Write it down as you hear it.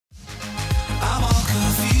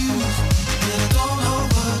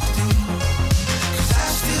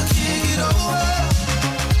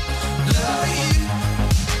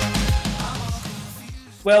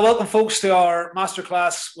Well, welcome, folks, to our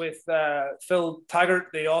masterclass with Phil Taggart,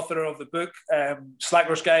 the author of the book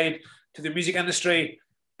Slacker's Guide to the Music Industry.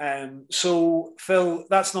 So, Phil,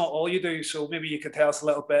 that's not all you do. So maybe you could tell us a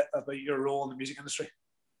little bit about your role in the music industry.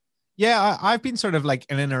 Yeah, I've been sort of like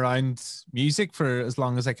in and around music for as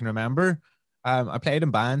long as I can remember. I played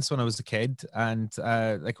in bands when I was a kid, and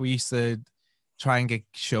like we used to try and get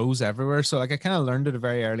shows everywhere. So like I kind of learned at a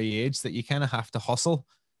very early age that you kind of have to hustle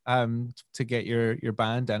to get your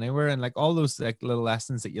band anywhere, and like all those like little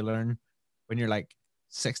lessons that you learn when you're like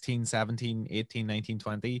 16, 17, 18, 19,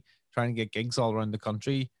 20, trying to get gigs all around the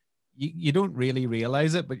country. You don't really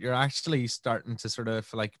realize it, but you're actually starting to sort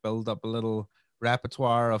of like build up a little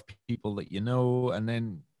repertoire of people that you know, and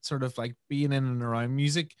then sort of like being in and around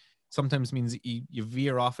music sometimes means that you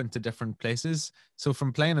veer off into different places. So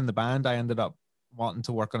from playing in the band, I ended up wanting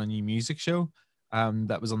to work on a new music show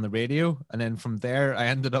that was on the radio, and then from there I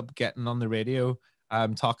ended up getting on the radio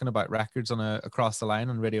talking about records on across the line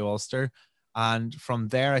on Radio Ulster. And from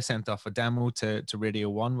there I sent off a demo to Radio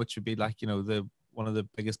 1, which would be like, you know, the one of the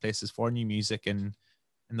biggest places for new music in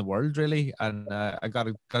the world, really. And I got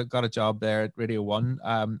a job there at Radio 1,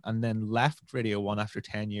 and then left Radio 1 after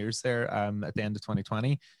 10 years there at the end of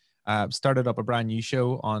 2020. Started up a brand new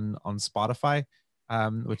show on Spotify,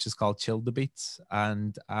 which is called Chill the Beats.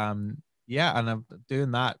 And yeah, and I'm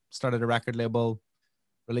doing that. Started a record label,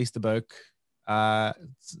 released a book,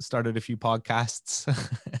 started a few podcasts,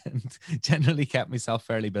 and generally kept myself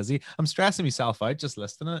fairly busy. I'm stressing myself out just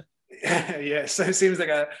listening to it. Yeah, so it seems like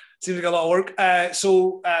a lot of work.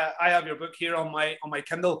 So I have your book here on my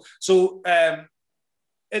Kindle. So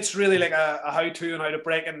it's really like a how-to and how to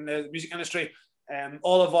break in the music industry.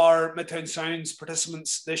 All of our Midtown Sounds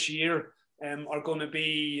participants this year are going to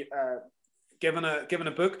be given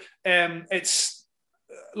a book. It's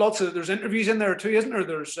there's interviews in there too, isn't there?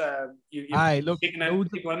 There's taken in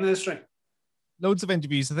people in the industry. Loads of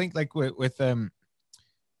interviews. I think like with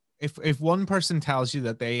if one person tells you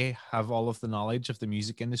that they have all of the knowledge of the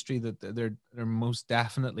music industry, that they're most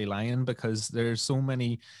definitely lying, because there's so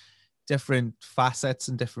many different facets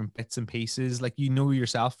and different bits and pieces. Like, you know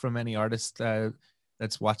yourself from any artist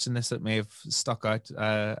that's watching this that may have stuck out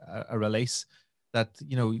a release, that,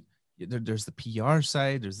 you know, there's the PR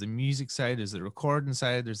side, there's the music side, there's the recording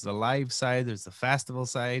side, there's the live side, there's the festival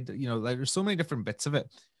side, you know, like there's so many different bits of it.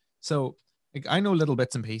 So like I know little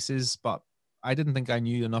bits and pieces, but I didn't think I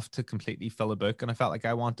knew enough to completely fill a book, and I felt like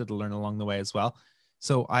I wanted to learn along the way as well.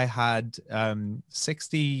 So I had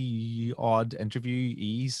 60 odd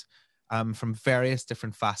interviewees from various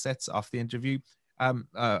different facets of the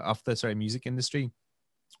music industry,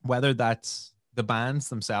 whether that's the bands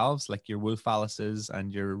themselves, like your Wolf Alice's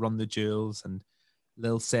and your Run the Jewels and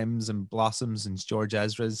Lil Sims and Blossoms and George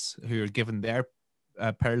Ezra's, who are given their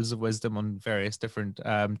pearls of wisdom on various different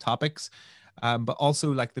topics, but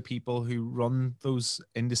also like the people who run those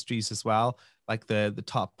industries as well, like the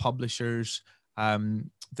top publishers,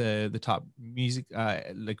 the top music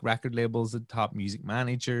like record labels, the top music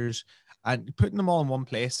managers, and putting them all in one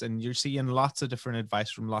place. And you're seeing lots of different advice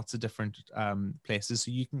from lots of different places,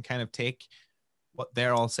 so you can kind of take what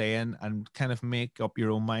they're all saying and kind of make up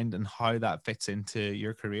your own mind and how that fits into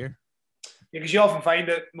your career. Yeah, because you often find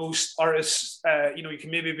that most artists, you know, you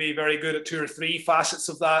can maybe be very good at 2 or 3 facets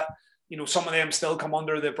of that. You know, some of them still come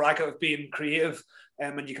under the bracket of being creative,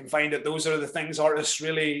 and you can find that those are the things artists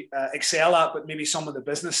really excel at. But maybe some of the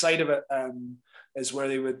business side of it is where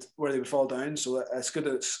they would fall down. So it's good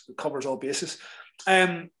that it covers all bases.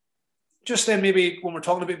 Just then, maybe when we're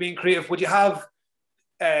talking about being creative, would you have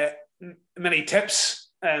many tips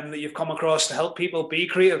that you've come across to help people be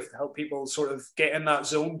creative, to help people sort of get in that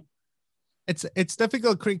zone? It's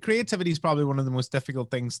difficult. Creativity is probably one of the most difficult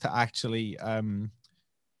things to actually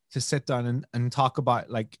to sit down and talk about,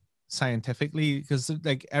 like, scientifically, because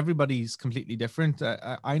like everybody's completely different.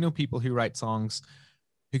 I know people who write songs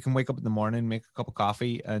who can wake up in the morning, make a cup of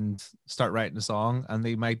coffee and start writing a song, and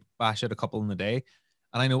they might bash out a couple in a day.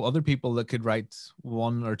 And I know other people that could write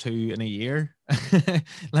 1 or 2 in a year.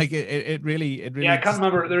 Like it really. Yeah, I can't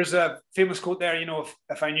remember. There's a famous quote there. You know,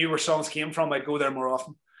 if I knew where songs came from, I'd go there more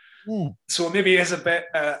often. So maybe it's a bit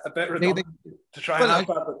redundant to try and have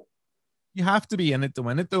that. But you have to be in it to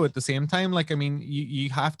win it, though. At the same time, like, I mean, you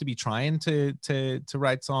have to be trying to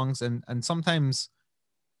write songs, and sometimes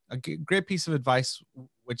a great piece of advice,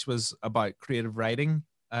 which was about creative writing,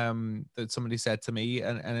 that somebody said to me,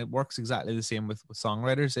 and it works exactly the same with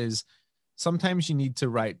songwriters, is sometimes you need to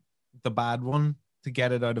write the bad one to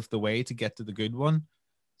get it out of the way to get to the good one.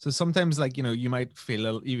 So sometimes, like, you know, you might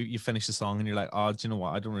feel you finish the song and you're like, oh, do you know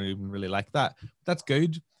what? I don't even really like that. That's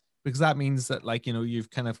good, because that means that, like, you know, you've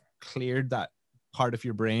kind of cleared that part of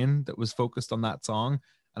your brain that was focused on that song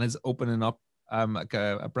and is opening up like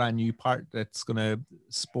a brand new part that's going to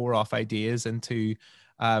spore off ideas into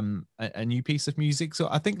a new piece of music. So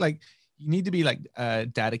I think like you need to be like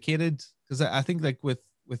dedicated, because I think like with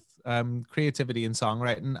creativity and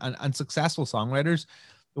songwriting and successful songwriters,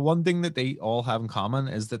 the one thing that they all have in common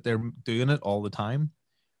is that they're doing it all the time.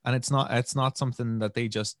 And it's not something that they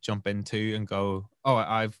just jump into and go, oh,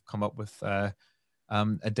 I've come up with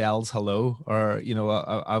Adele's Hello, or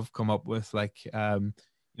I've come up with like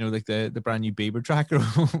like the brand new Bieber track or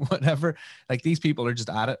whatever. Like these people are just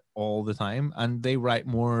at it all the time, and they write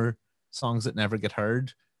more songs that never get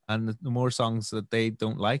heard, and the more songs that they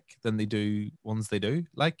don't like than they do ones they do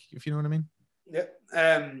like, if you know what I mean. Yeah.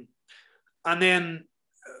 And then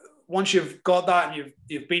once you've got that and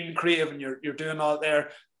you've been creative and you're doing all there,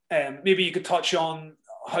 maybe you could touch on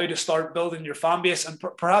how to start building your fan base, and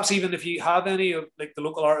perhaps even if you have any of like the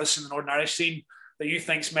local artists in the Northern Irish scene that you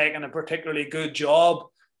think's making a particularly good job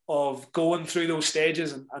of going through those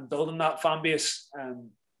stages and building that fan base.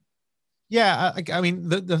 Yeah, I mean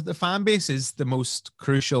the fan base is the most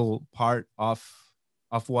crucial part of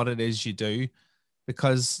what it is you do,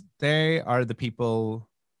 because they are the people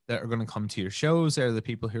that are going to come to your shows. They're the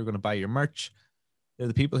people who are going to buy your merch. They're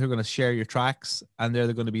the people who are going to share your tracks, and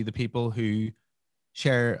they're going to be the people who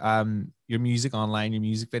share your music online, your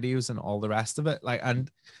music videos, and all the rest of it. Like,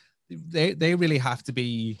 and they really have to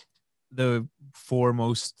be the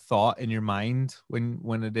foremost thought in your mind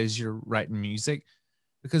when it is you're writing music,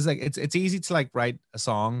 because like it's easy to like write a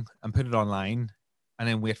song and put it online and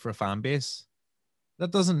then wait for a fan base.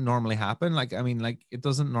 That doesn't normally happen. Like, I mean, like it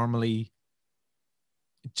doesn't normally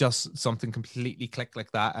just something completely click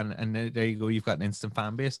like that and there you go, you've got an instant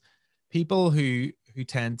fan base. People who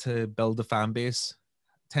tend to build a fan base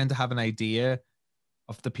tend to have an idea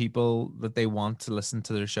of the people that they want to listen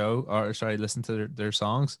to their show, or sorry, listen to their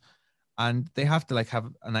songs, and they have to like have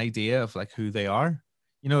an idea of like who they are.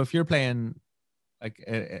 If you're playing like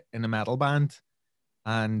in a metal band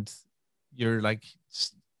and you're like,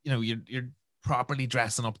 you're properly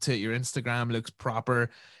dressing up to it, your Instagram looks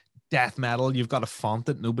proper death metal, you've got a font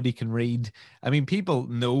that nobody can read. I mean, people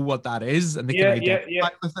know what that is and they can identify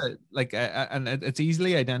with it, like and it's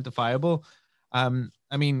easily identifiable.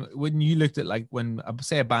 I mean, when you looked at like, when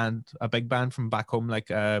say a big band from back home,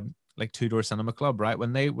 like Two Door Cinema Club, right,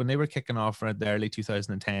 when they were kicking off around the early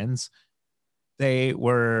 2010s, they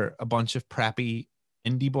were a bunch of preppy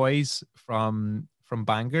indie boys from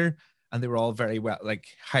Bangor, and they were all very well, like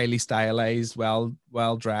highly stylized, well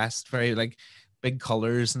dressed, very like big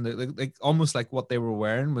colors, and like almost like what they were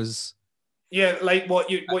wearing was like what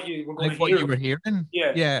you were going like to what hear. you were hearing.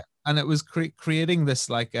 Yeah, and it was creating this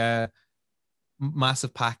like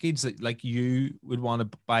massive package that like you would want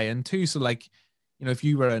to buy into. So like, if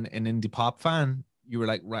you were an indie pop fan, you were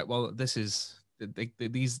like, right, well, these are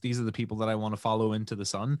the people that I want to follow into the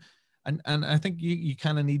sun. And I think you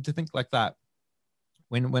kind of need to think like that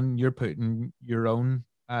when you're putting your own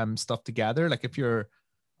stuff together. Like if you're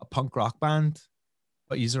a punk rock band,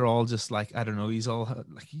 but these are all just like, I don't know, he's all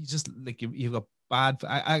like, you just like, you've got bad.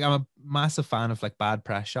 I'm a massive fan of like bad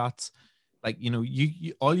press shots. Like,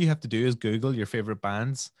 you all you have to do is Google your favorite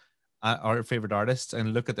bands or favorite artists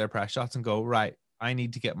and look at their press shots and go, right, I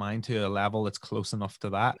need to get mine to a level that's close enough to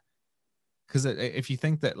that. Because if you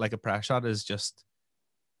think that like a press shot is just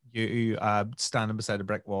you standing beside a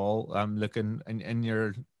brick wall, looking in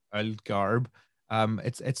your old garb,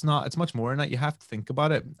 it's not. It's much more than that. You have to think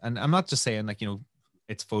about it. And I'm not just saying like,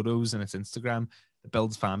 it's photos and it's Instagram that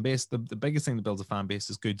builds fan base. The biggest thing that builds a fan base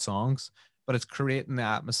is good songs, but it's creating the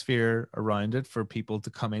atmosphere around it for people to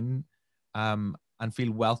come in and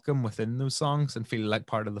feel welcome within those songs and feel like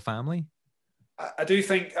part of the family. I do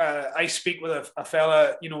think I speak with a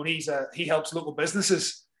fella, and he helps local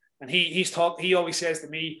businesses, and he always says to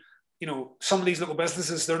me, some of these local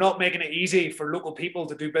businesses, they're not making it easy for local people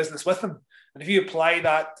to do business with them. And if you apply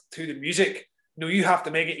that to the music, you have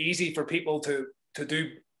to make it easy for people to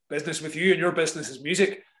do business with you, and your business is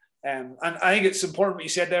music. And I think it's important what you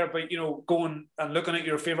said there about, going and looking at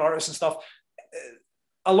your favorite artists and stuff.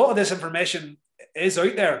 A lot of this information is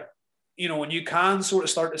out there, and you can sort of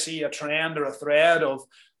start to see a trend or a thread of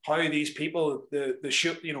how these people, the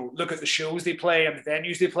show, look at the shows they play and the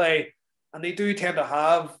venues they play, and they do tend to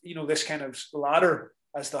have, this kind of ladder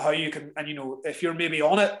as to how you can, and if you're maybe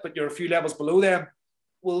on it but you're a few levels below them,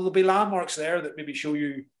 well, there'll be landmarks there that maybe show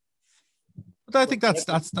you. But I think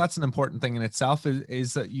that's an important thing in itself,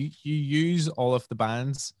 is that you use all of the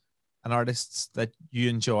bands and artists that you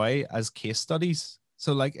enjoy as case studies.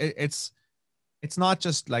 So like it's not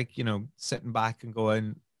just like, sitting back and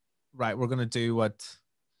going, right, we're going to do what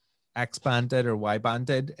X band did or Y band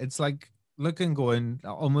did. It's like looking, going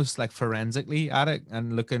almost like forensically at it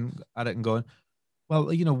and looking at it and going,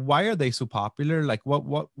 well, you know, why are they so popular? Like,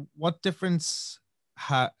 what difference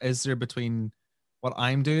is there between what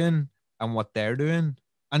I'm doing and what they're doing?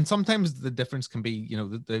 And sometimes the difference can be, you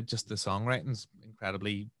know, just the songwriting's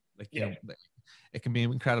incredibly, like, you Yeah. know, it can be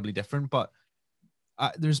incredibly different. But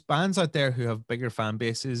there's bands out there who have bigger fan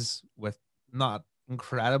bases with not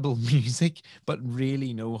incredible music, but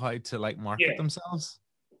really know how to like market Yeah. themselves.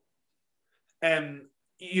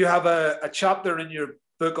 You have a chapter in your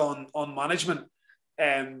book on management.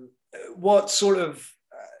 What sort of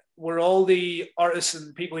were all the artists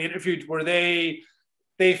and people you interviewed? Were they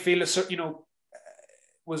feel a certain, you know,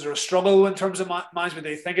 was there a struggle in terms of management?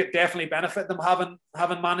 Do they think it definitely benefit them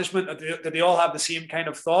having management? Or did they all have the same kind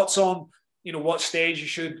of thoughts on, you know, what stage you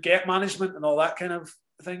should get management and all that kind of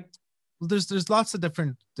thing? Well, there's lots of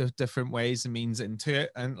different ways and means into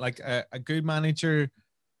it, and like a good manager,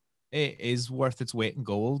 it is worth its weight in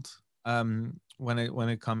gold when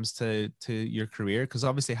it comes to your career, because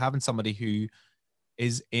obviously having somebody who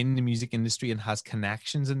is in the music industry and has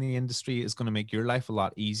connections in the industry is going to make your life a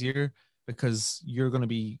lot easier, because you're going to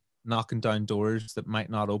be knocking down doors that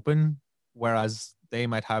might not open, whereas they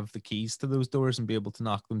might have the keys to those doors and be able to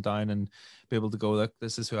knock them down and be able to go, look,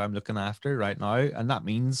 this is who I'm looking after right now. And that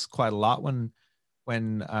means quite a lot when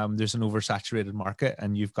there's an oversaturated market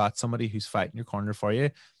and you've got somebody who's fighting your corner for you.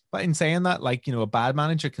 But in saying that, like, you know, a bad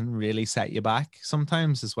manager can really set you back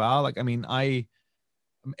sometimes as well. Like, I mean,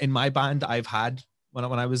 in my band, I've had, when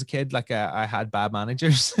I was a kid, like I had bad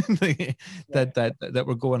managers that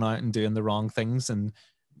were going out and doing the wrong things and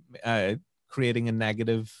creating a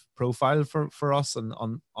negative profile for us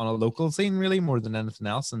on a local scene, really, more than anything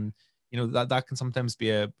else. And you know, that can sometimes be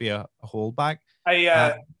a holdback.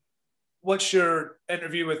 I watched your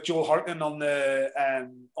interview with Joel Harkin on the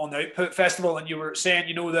Output Festival, and you were saying,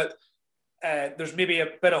 you know, that there's maybe a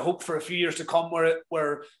bit of hope for a few years to come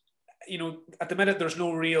where you know, at the minute there's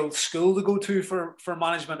no real school to go to for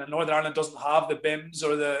management, and Northern Ireland doesn't have the BIMS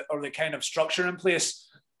or the kind of structure in place.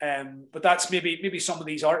 But that's maybe some of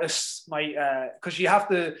these artists might, because you have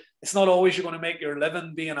to. It's not always you're going to make your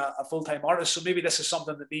living being a full-time artist. So maybe this is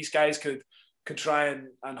something that these guys could try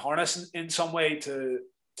and harness in some way to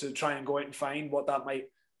try and go out and find what that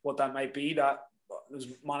might be. That there's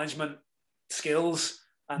management skills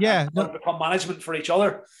and become management for each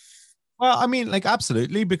other. Well, I mean, like,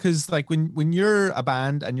 absolutely, because like when you're a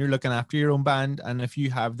band and you're looking after your own band, and if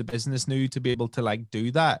you have the business now to be able to like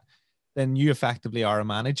do that, then you effectively are a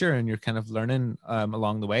manager, and you're kind of learning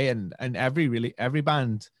along the way. And every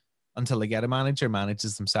band, until they get a manager,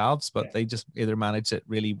 manages themselves, but they just either manage it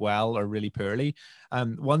really well or really poorly.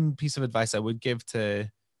 One piece of advice I would give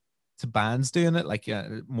to bands doing it, like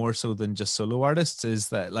more so than just solo artists, is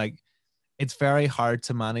that like it's very hard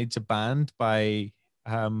to manage a band by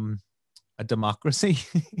a democracy.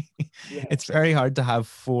 It's very hard to have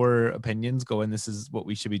 4 opinions going, this is what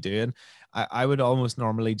we should be doing. I would almost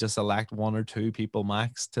normally just elect 1 or 2 people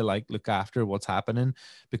max to like look after what's happening,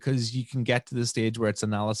 because you can get to the stage where it's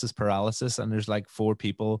analysis paralysis and there's like 4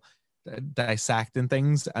 people dissecting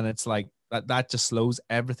things, and it's like that just slows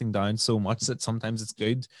everything down so much that sometimes it's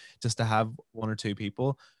good just to have 1 or 2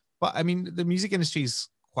 people. But I mean, the music industry is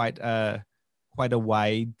quite a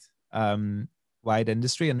wide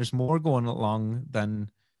industry, and there's more going along than,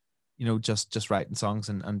 you know, just writing songs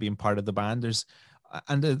and being part of the band. There's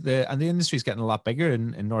and the industry is getting a lot bigger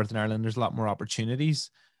in Northern Ireland. There's a lot more opportunities.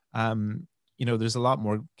 You know, there's a lot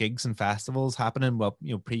more gigs and festivals happening, well,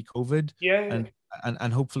 you know, pre-COVID,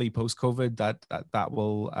 and hopefully post-COVID that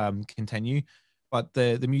will continue. But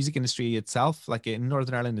the music industry itself, like in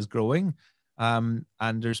Northern Ireland, is growing, and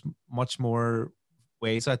there's much more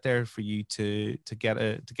ways out there for you to get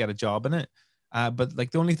a job in it. But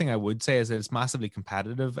like the only thing I would say is that it's massively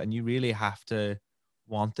competitive, and you really have to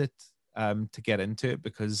want it to get into it,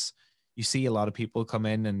 because you see a lot of people come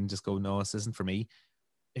in and just go, no, this isn't for me.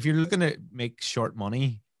 If you're looking to make short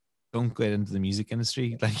money, don't get into the music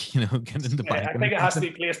industry. Like, you know, get into banking. I think it has to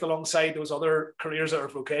be placed alongside those other careers that are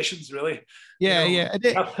vocations, really. Yeah, you know,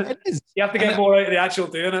 it is. You have to get more out of the actual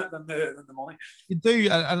doing it than the money. You do,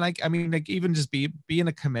 and like, I mean, like, even just being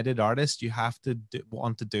a committed artist, you have to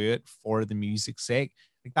want to do it for the music's sake.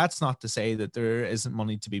 Like, that's not to say that there isn't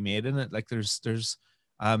money to be made in it. Like, there's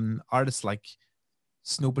artists like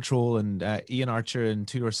Snow Patrol and Ian Archer and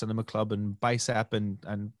Two Door Cinema Club and Bicep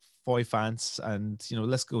and Foy Fans, and you know,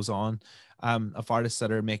 the list goes on, of artists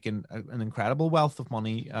that are making an incredible wealth of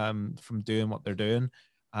money from doing what they're doing,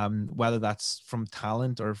 whether that's from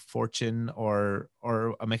talent or fortune or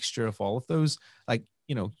a mixture of all of those. Like,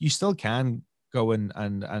 you know, you still can go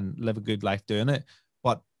and live a good life doing it,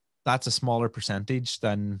 but that's a smaller percentage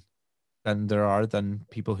than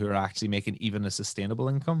people who are actually making even a sustainable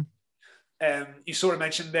income. You sort of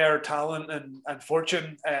mentioned their talent and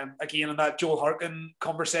fortune. Again, in that Joel Harkin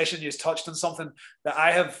conversation, you touched on something that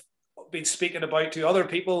I have been speaking about to other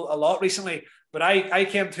people a lot recently, but I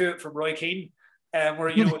came to it from Roy Keane, where,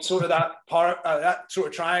 you know, it's sort of that that sort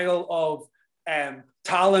of triangle of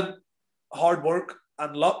talent, hard work,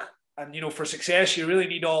 and luck. And, you know, for success, you really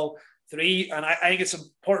need all three. And I think it's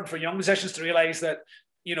important for young musicians to realize that,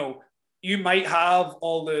 you know, you might have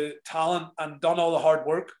all the talent and done all the hard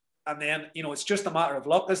work, and then, you know, it's just a matter of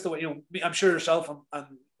luck. That's the way, you know, I'm sure yourself and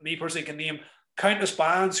me personally can name countless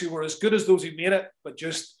bands who were as good as those who made it, but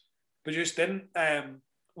just didn't.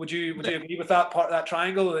 Would you agree with that part, that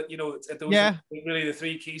triangle, that, you know, those are really the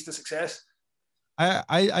three keys to success?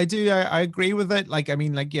 I do. I agree with it. Like, I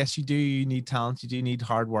mean, like, yes, you do. You need talent. You do need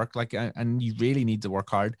hard work. Like, and you really need to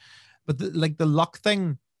work hard. But the luck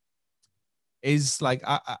thing is like,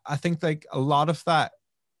 I think like a lot of that,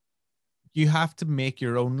 you have to make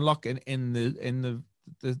your own luck in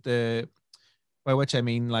the by which I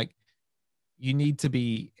mean, like, you need to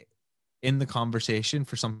be in the conversation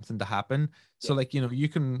for something to happen. So like, you know, you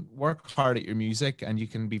can work hard at your music and you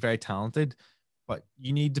can be very talented, but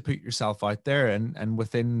you need to put yourself out there and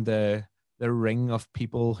within the ring of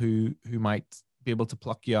people who might be able to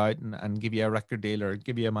pluck you out and give you a record deal or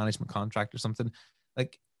give you a management contract or something.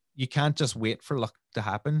 Like, you can't just wait for luck to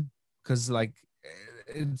happen, because like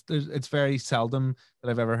it's very seldom that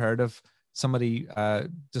I've ever heard of somebody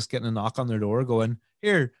just getting a knock on their door going,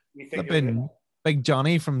 here, flipping Big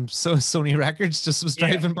Johnny from Sony Records just was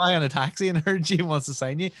driving by on a taxi and heard you and wants to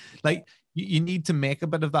sign you. Like, you need to make a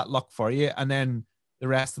bit of that luck for you, and then the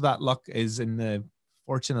rest of that luck is in the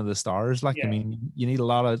fortune of the stars. Like, I mean, you need a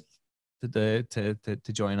lot of to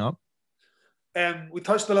join up. We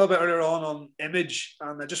touched a little bit earlier on image,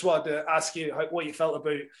 and I just wanted to ask you what you felt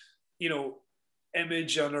about, you know,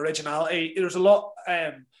 image and originality. There's a lot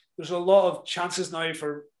of chances now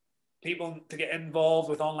for people to get involved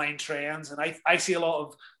with online trends, and I see a lot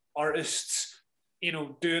of artists, you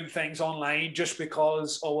know, doing things online just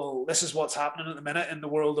because, oh well, this is what's happening at the minute in the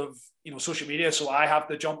world of, you know, social media, so I have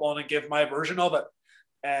to jump on and give my version of it.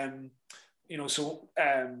 You know, so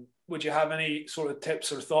would you have any sort of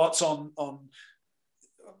tips or thoughts on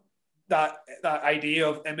that idea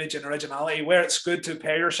of image and originality, where it's good to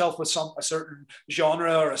pair yourself with a certain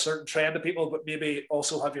genre or a certain trend of people, but maybe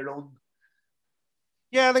also have your own?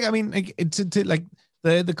 Yeah, like, I mean, like, like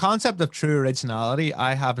the concept of true originality,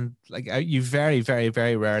 I haven't, like, you very, very,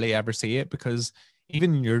 very rarely ever see it, because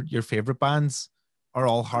even your favorite bands are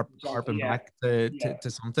all harping back to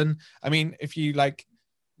something. I mean, if you like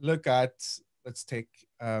look at, let's take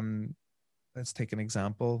an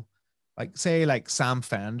example, like, say, like Sam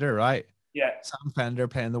Fender, right? Yeah. Sam Fender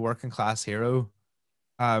playing the Working Class Hero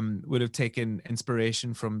would have taken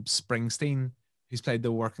inspiration from Springsteen, who's played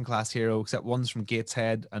the Working Class Hero, except one's from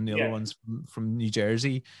Gateshead and the other one's from New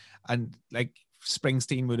Jersey. And like,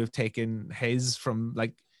 Springsteen would have taken his from,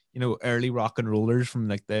 like, you know, early rock and rollers from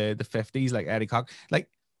like the 50s, like Eddie Cox. Like,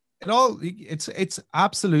 it's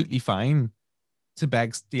absolutely fine to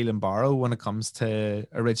beg, steal, and borrow when it comes to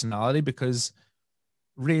originality, because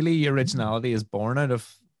really originality is born out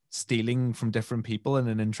of stealing from different people in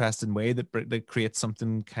an interesting way that creates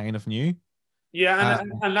something kind of new. Yeah,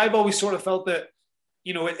 and I've always sort of felt that,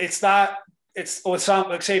 you know, Sam,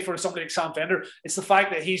 like, say for somebody like Sam Fender, it's the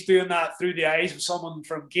fact that he's doing that through the eyes of someone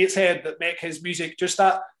from Gateshead that make his music just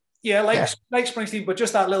that, like Springsteen, but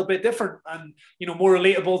just that little bit different, and, you know, more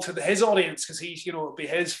relatable to his audience, because he's, you know, it'll be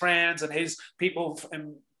his friends and his people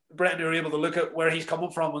in Britain who are able to look at where he's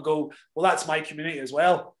coming from and go, well, that's my community as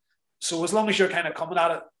well. So as long as you're kind of coming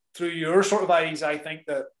at it through your sort of eyes, I think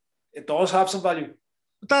that it does have some value.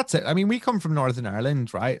 That's it. I mean, we come from Northern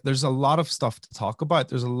Ireland, right? There's a lot of stuff to talk about.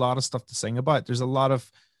 There's a lot of stuff to sing about. There's a lot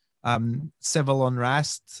of civil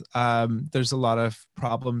unrest. There's a lot of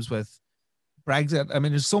problems with Brexit. I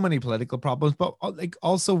mean, there's so many political problems, but like,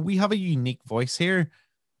 also we have a unique voice here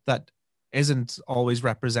that isn't always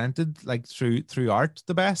represented, like, through art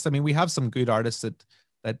the best. I mean, we have some good artists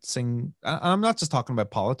that sing, and I'm not just talking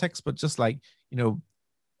about politics, but just, like, you know,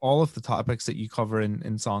 all of the topics that you cover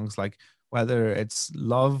in songs, like whether it's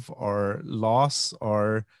love or loss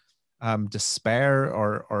or despair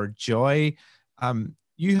or joy.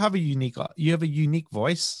 You have a unique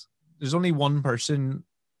voice. There's only one person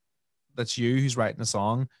that's you who's writing a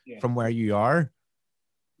song from where you are.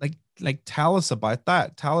 Like tell us about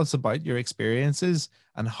that. Tell us about your experiences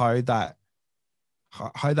and how that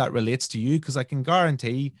relates to you, because I can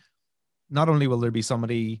guarantee not only will there be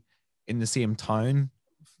somebody in the same town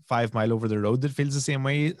 5 mile over the road that feels the same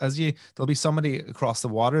way as you. There'll be somebody across the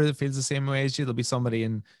water that feels the same way as you. There'll be somebody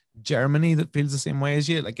in Germany that feels the same way as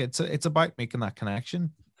you. Like it's about making that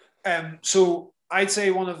connection. So I'd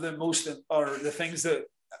say one of the most, or the things that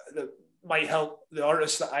might help the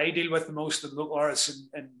artists that I deal with the most, the local artists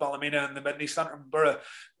in Ballymena and the Mid East Centre and Borough,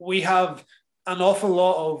 we have an awful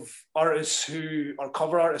lot of artists who are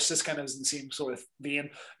cover artists. This kind of is in the same sort of vein.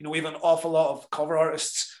 You know, we have an awful lot of cover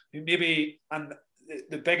artists who maybe, and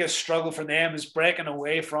the biggest struggle for them is breaking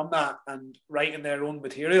away from that and writing their own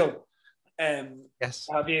material. Yes.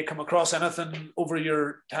 Have you come across anything over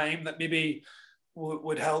your time that maybe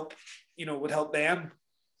would help, would help them?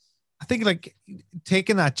 I think like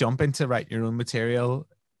taking that jump into writing your own material,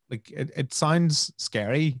 like it sounds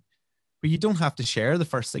scary, but you don't have to share the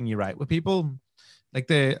first thing you write with people. Like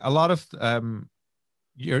a lot of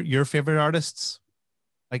your favorite artists,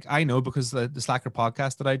 like I know because the Slacker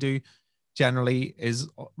podcast that I do generally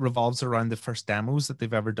revolves around the first demos that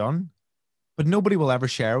they've ever done, but nobody will ever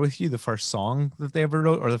share with you the first song that they ever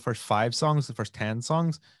wrote or the first 5 songs, the first 10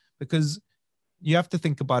 songs, because you have to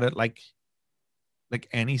think about it like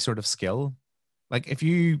any sort of skill. Like if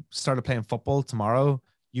you started playing football tomorrow,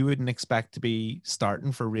 you wouldn't expect to be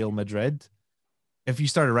starting for Real Madrid. If you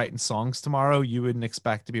started writing songs tomorrow, you wouldn't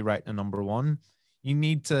expect to be writing a number 1. You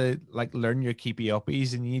need to like learn your keepy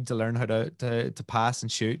uppies, and you need to learn how to pass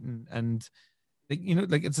and shoot and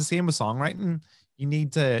like it's the same with songwriting. You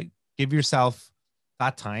need to give yourself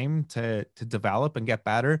that time to develop and get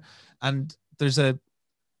better. And there's a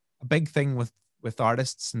big thing with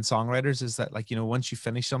artists and songwriters is that, like, once you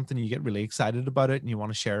finish something, you get really excited about it and you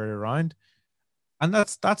want to share it around. And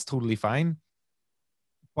that's totally fine.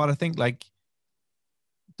 But I think, like,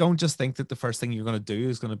 don't just think that the first thing you're going to do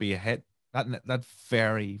is going to be a hit. That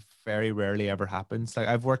very, very rarely ever happens. Like,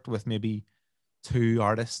 I've worked with maybe 2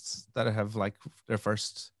 artists that have, like, their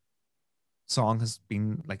first song has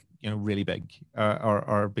been like, really big,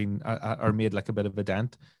 or made like a bit of a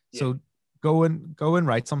dent. Yeah. So go and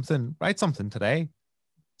write something today.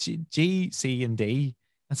 G, C, and D.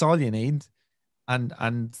 That's all you need,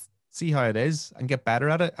 and see how it is, and get better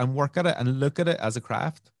at it, and work at it, and look at it as a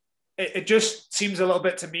craft. It just seems a little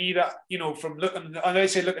bit to me that, from looking in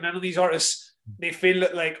on these artists, they feel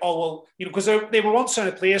like, oh, well, because they were once in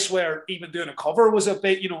a place where even doing a cover was a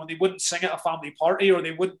bit, and they wouldn't sing at a family party, or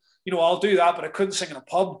they would, I'll do that, but I couldn't sing in a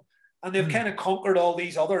pub. And they've kind of conquered all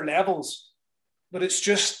these other levels. But it's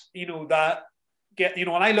just, that when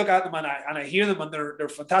I look at them and I hear them, and they're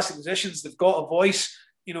fantastic musicians, they've got a voice,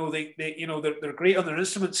 they're great on their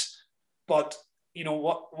instruments, but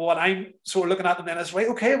what I'm sort of looking at them then is, right,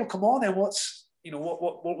 okay, well, come on then, what's,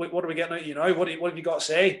 what are we getting at, what have you got to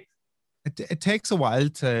say? It takes a while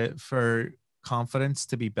for confidence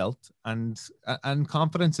to be built, and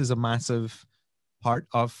confidence is a massive part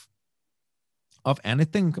of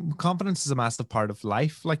anything. Confidence is a massive part of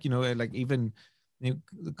life. Like, like even the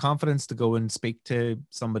confidence to go and speak to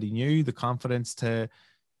somebody new, the confidence to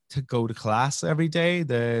go to class every day,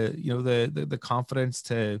 the confidence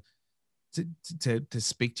to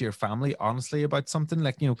speak to your family honestly about something.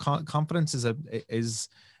 Like, confidence is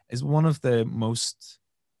one of the most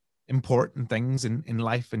important things in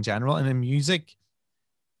life in general. And in music,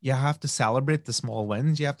 you have to celebrate the small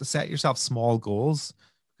wins. You have to set yourself small goals,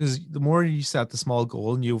 because the more you set the small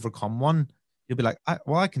goal and you overcome one, you'll be like,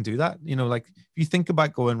 I can do that. Like if you think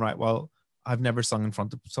about going, right, well, I've never sung in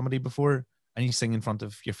front of somebody before, and you sing in front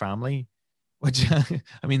of your family, which I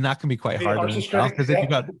mean, that can be quite hard on yourself, because if you've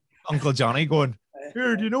got Uncle Johnny going,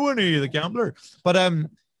 here, do you know any of the gambler? But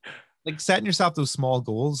like setting yourself those small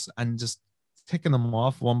goals and just ticking them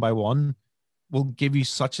off one by one will give you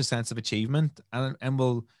such a sense of achievement, and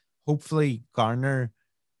will hopefully garner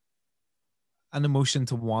an emotion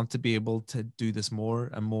to want to be able to do this more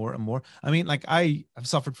and more and more. I mean, like, I have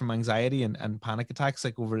suffered from anxiety and panic attacks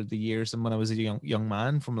like over the years, and when I was a young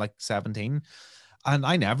man from like 17, and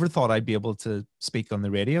I never thought I'd be able to speak on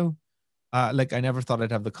the radio. Like, I never thought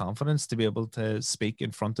I'd have the confidence to be able to speak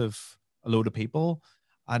in front of a load of people,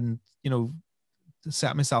 and to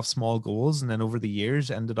set myself small goals, and then over the years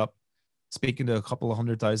ended up speaking to a couple of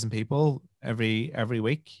 100,000 people every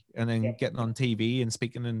week, and then getting on TV and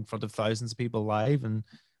speaking in front of thousands of people live and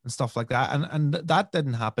stuff like that. And that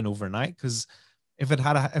didn't happen overnight, because if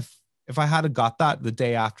I had got that the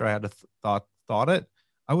day after I had thought it,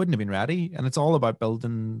 I wouldn't have been ready. And it's all about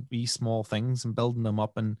building these small things and building them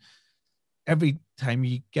up. And every time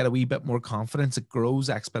you get a wee bit more confidence, it grows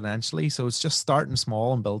exponentially. So it's just starting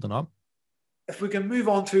small and building up. If we can move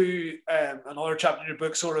on to another chapter in your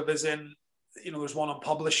book, sort of as in, there's one on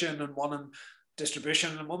publishing and one on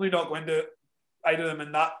distribution, and when we not go into out of them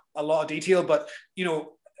in that a lot of detail, but you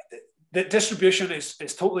know, the distribution is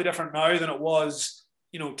totally different now than it was,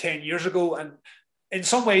 you know, 10 years ago. And in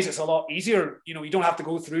some ways it's a lot easier. You know, you don't have to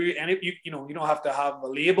go through any, you know, you don't have to have a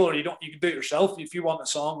label, or you can do it yourself. If you want a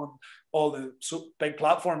song on all the big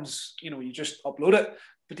platforms, you know, you just upload it.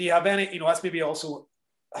 But do you have any, you know, that's maybe also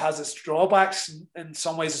has its drawbacks in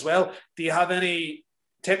some ways as well. Do you have any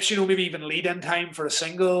tips, you know, maybe even lead in time for a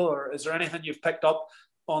single, or is there anything you've picked up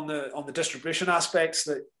on the distribution aspects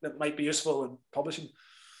that might be useful in publishing?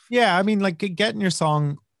 Yeah, I mean, like getting your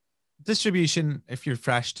song distribution, if you're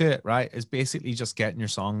fresh to it, right, is basically just getting your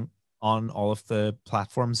song on all of the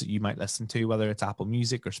platforms that you might listen to, whether it's Apple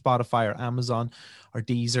Music or Spotify or Amazon or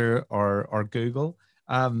Deezer or Google.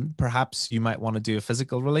 Perhaps you might want to do a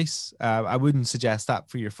physical release. I wouldn't suggest that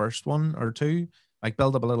for your first one or two. Like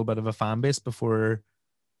build up a little bit of a fan base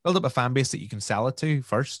build up a fan base that you can sell it to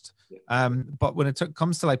first. But when it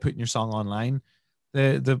comes to like putting your song online,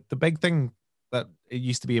 the big thing that it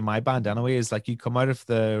used to be in my band anyway is like you come out of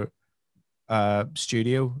the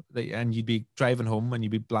studio and you'd be driving home and you'd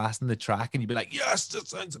be blasting the track and you'd be like, yes, that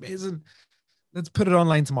sounds amazing, let's put it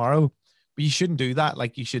online tomorrow. But you shouldn't do that.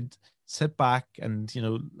 Like you should sit back and, you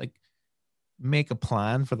know, like make a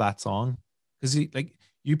plan for that song, because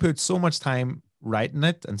you put so much time writing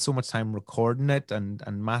it and so much time recording it and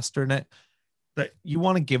mastering it that you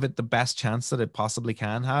want to give it the best chance that it possibly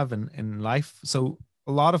can have in life. So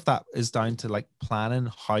a lot of that is down to like planning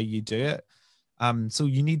how you do it. So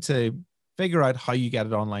you need to figure out how you get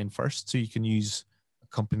it online first, so you can use a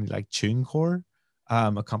company like TuneCore,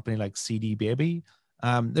 a company like CD Baby.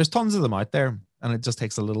 There's tons of them out there, and it just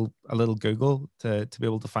takes a little Google to be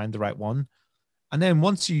able to find the right one. And then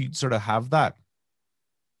once you sort of have that,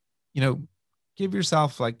 you know, give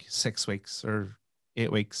yourself like 6 weeks or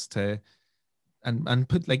 8 weeks to and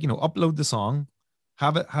put, like, you know, upload the song,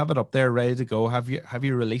 have it up there ready to go, have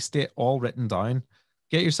your release date all written down,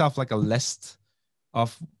 get yourself like a list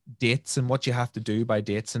of dates and what you have to do by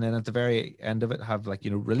dates, and then at the very end of it have, like, you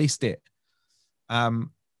know, release date. And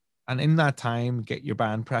in that time, get your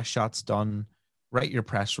band press shots done, write your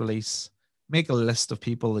press release, make a list of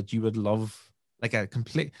people that you would love, like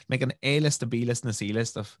make an A list, a B list, and a C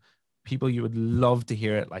list of people you would love to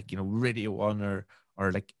hear it, like, you know, Radio One or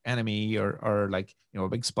like Enemy or like, you know, a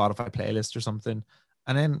big Spotify playlist or something.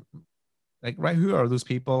 And then, like, right, who are those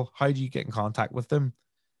people? How do you get in contact with them?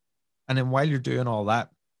 And then while you're doing all that,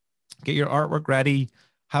 get your artwork ready,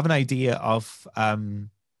 have an idea of,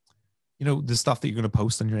 you know, the stuff that you're going to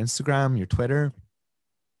post on your Instagram, your Twitter.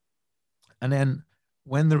 And then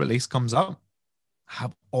when the release comes up,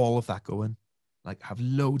 have all of that going. Like, have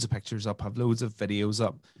loads of pictures up, have loads of videos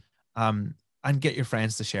up, and get your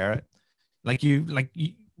friends to share it.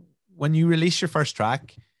 When you release your first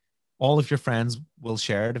track, all of your friends will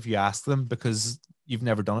share it if you ask them, because you've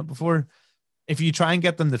never done it before. If you try and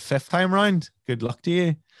get them the 5th time round, good luck to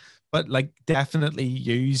you. But like, definitely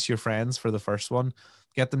use your friends for the first one.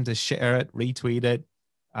 Get them to share it, retweet it,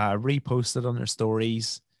 repost it on their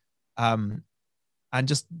stories, and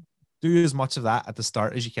just do as much of that at the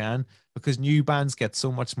start as you can, because new bands get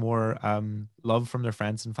so much more love from their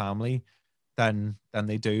friends and family than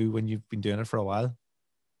they do when you've been doing it for a while.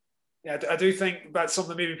 Yeah, I do think that's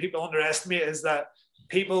something maybe people underestimate, is that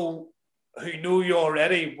people who know you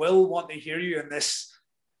already will want to hear you in this,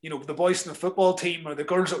 you know, the boys in the football team or the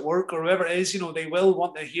girls at work or whoever it is, you know, they will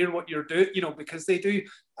want to hear what you're doing, you know, because they do,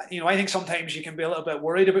 you know, I think sometimes you can be a little bit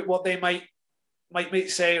worried about what they might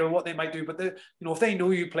say or what they might do, but they, you know, if they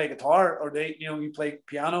know you play guitar or they, you know, you play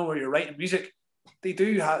piano or you're writing music, they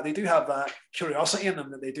do have that curiosity in them,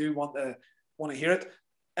 that they do want to hear it.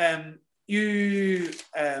 You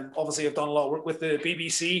obviously have done a lot of work with the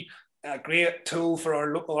BBC. A great tool for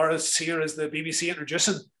our local artists here is the BBC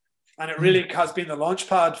Introducing, and it really has been the launch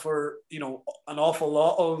pad for, you know, an awful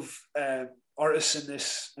lot of artists in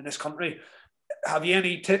this country. Have you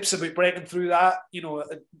any tips about breaking through that? You know,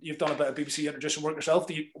 you've done a bit of BBC Introducing work yourself.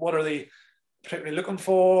 What are they particularly looking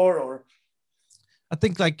for? Or I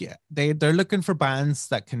think like they're looking for bands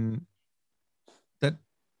that can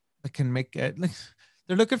make it. Like,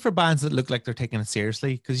 they're looking for bands that look like they're taking it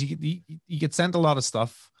seriously, because you get sent a lot of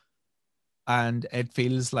stuff and it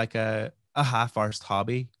feels like a half-arsed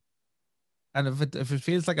hobby. And if it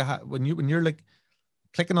feels like when you're like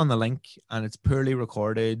clicking on the link and it's poorly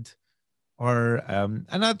recorded, or and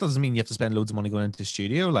that doesn't mean you have to spend loads of money going into the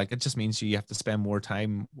studio. Like, it just means you have to spend more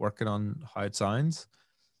time working on how it sounds.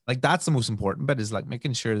 Like, that's the most important bit, is like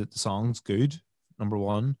making sure that the song's good, number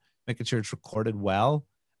one, making sure it's recorded well,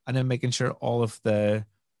 and then making sure all of the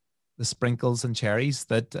sprinkles and cherries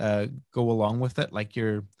that go along with it, like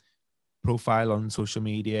your profile on social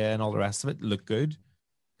media and all the rest of it look good.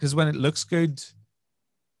 Because when it looks good,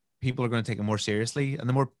 people are going to take it more seriously. And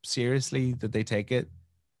the more seriously that they take it,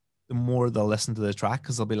 the more they'll listen to the track,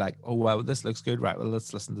 because they'll be like, oh, wow, this looks good. Right, well,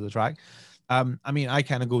 let's listen to the track. I mean, I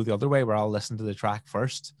kind of go the other way, where I'll listen to the track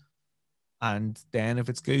first. And then if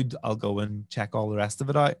it's good, I'll go and check all the rest of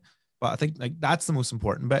it out. But I think like that's the most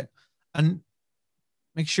important bit. And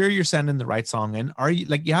make sure you're sending the right song in. Are you,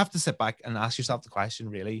 like, you have to sit back and ask yourself the question,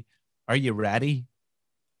 really, are you ready?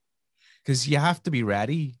 Because you have to be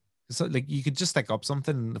ready. So like you could just stick up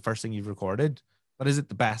something, the first thing you've recorded, but is it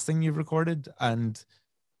the best thing you've recorded? And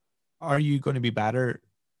are you going to be better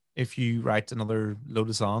if you write another load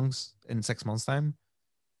of songs in 6 months' time?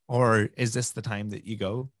 Or is this the time that you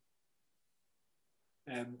go?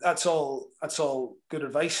 That's all good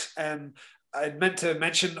advice. I meant to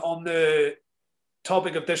mention on the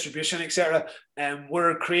topic of distribution, etc.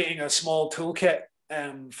 We're creating a small toolkit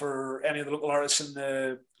for any of the local artists in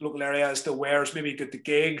the local area as to where's maybe good to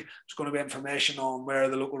gig. There's going to be information on where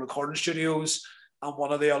the local recording studios, and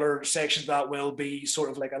one of the other sections that will be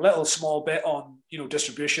sort of like a little small bit on, you know,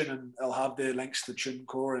 distribution, and I'll have the links to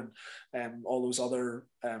TuneCore and all those other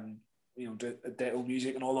you know, Ditto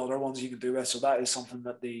Music and all the other ones you can do with. So that is something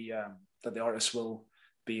that the artists will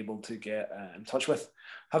be able to get in touch with.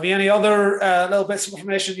 Have you any other little bits of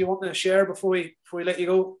information you want to share before we let you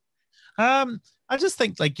go? I just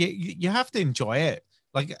think like you have to enjoy it.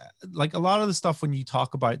 Like a lot of the stuff when you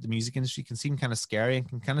talk about the music industry can seem kind of scary and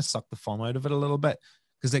can kind of suck the fun out of it a little bit,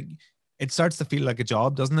 because it starts to feel like a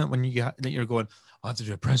job, doesn't it? When you're going, I have to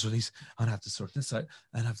do a press release, and I have to sort this out,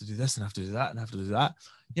 and I have to do this, and I have to do that, and I have to do that.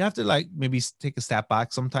 You have to like maybe take a step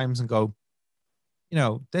back sometimes and go, you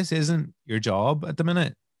know, this isn't your job at the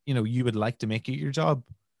minute. You know, you would like to make it your job,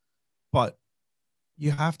 but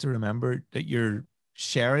you have to remember that you're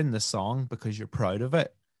sharing the song because you're proud of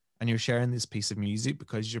it, and you're sharing this piece of music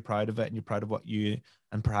because you're proud of it, and you're proud of what you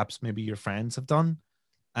and perhaps maybe your friends have done.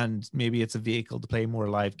 And maybe it's a vehicle to play more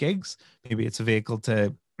live gigs. Maybe it's a vehicle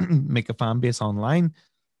to make a fan base online.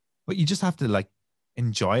 But you just have to like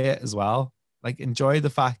enjoy it as well. Like enjoy the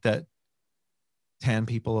fact that 10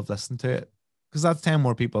 people have listened to it, because that's 10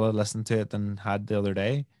 more people that listened to it than had the other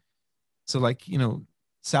day. So like, you know,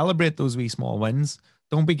 celebrate those wee small wins.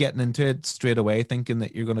 Don't be getting into it straight away thinking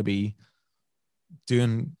that you're going to be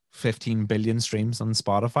doing 15 billion streams on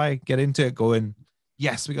Spotify. Get into it going,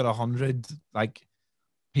 yes, we got 100 like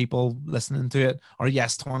people listening to it, or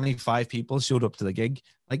yes, 25 people showed up to the gig.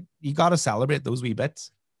 Like, you got to celebrate those wee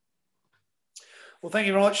bits. Well, thank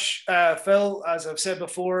you very much, Phil. As I've said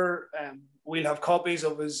before, we'll have copies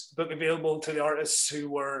of his book available to the artists who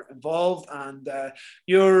were involved. And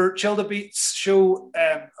your Chill the Beats show,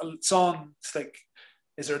 it's on, it's like,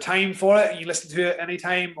 is there a time for it? You listen to it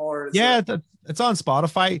anytime? Or yeah, it's on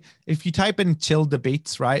Spotify. If you type in Chill the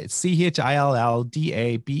Beats, right, it's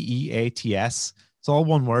ChillDabeats. It's all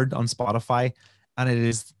one word on Spotify, and it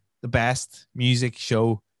is the best music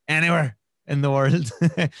show anywhere in the world.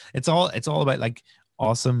 It's all about like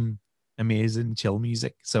awesome, amazing chill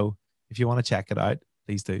music. So if you want to check it out,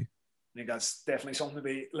 please do. I think that's definitely something to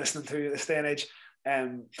be listening to at this day and age.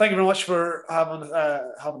 Thank you very much for having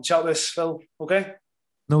a chat with us, Phil. Okay.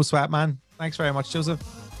 No sweat, man. Thanks very much,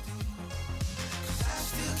 Joseph.